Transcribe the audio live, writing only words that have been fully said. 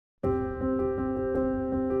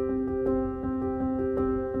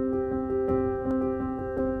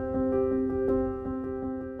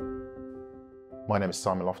My name is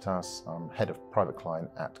Simon Lofthouse. I'm Head of Private Client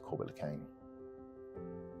at Corbett Le Quesne.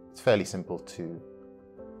 It's fairly simple to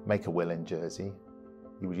make a will in Jersey.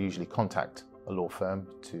 You would usually contact a law firm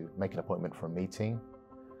to make an appointment for a meeting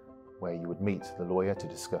where you would meet the lawyer to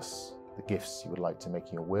discuss the gifts you would like to make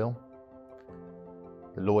in your will.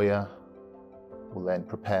 The lawyer will then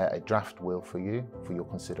prepare a draft will for you for your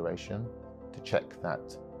consideration to check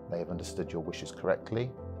that they have understood your wishes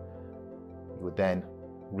correctly. You would then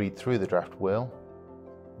read through the draft will,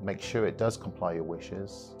 make sure it does comply your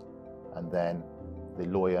wishes, and then the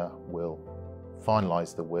lawyer will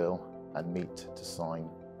finalise the will and meet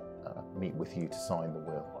with you to sign the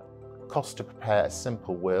will. Costs to prepare a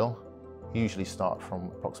simple will usually start from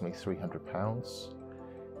approximately £300.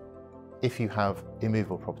 If you have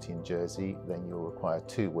immovable property in Jersey, then you'll require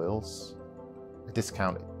 2 wills. A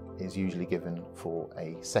discount is usually given for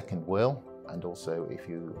a second will, and also if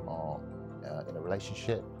you are in a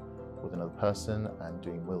relationship with another person and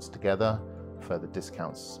doing wills together, further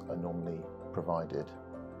discounts are normally provided.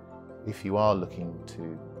 If you are looking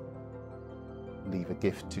to leave a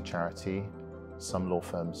gift to charity, some law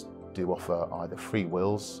firms do offer either free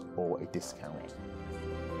wills or a discount.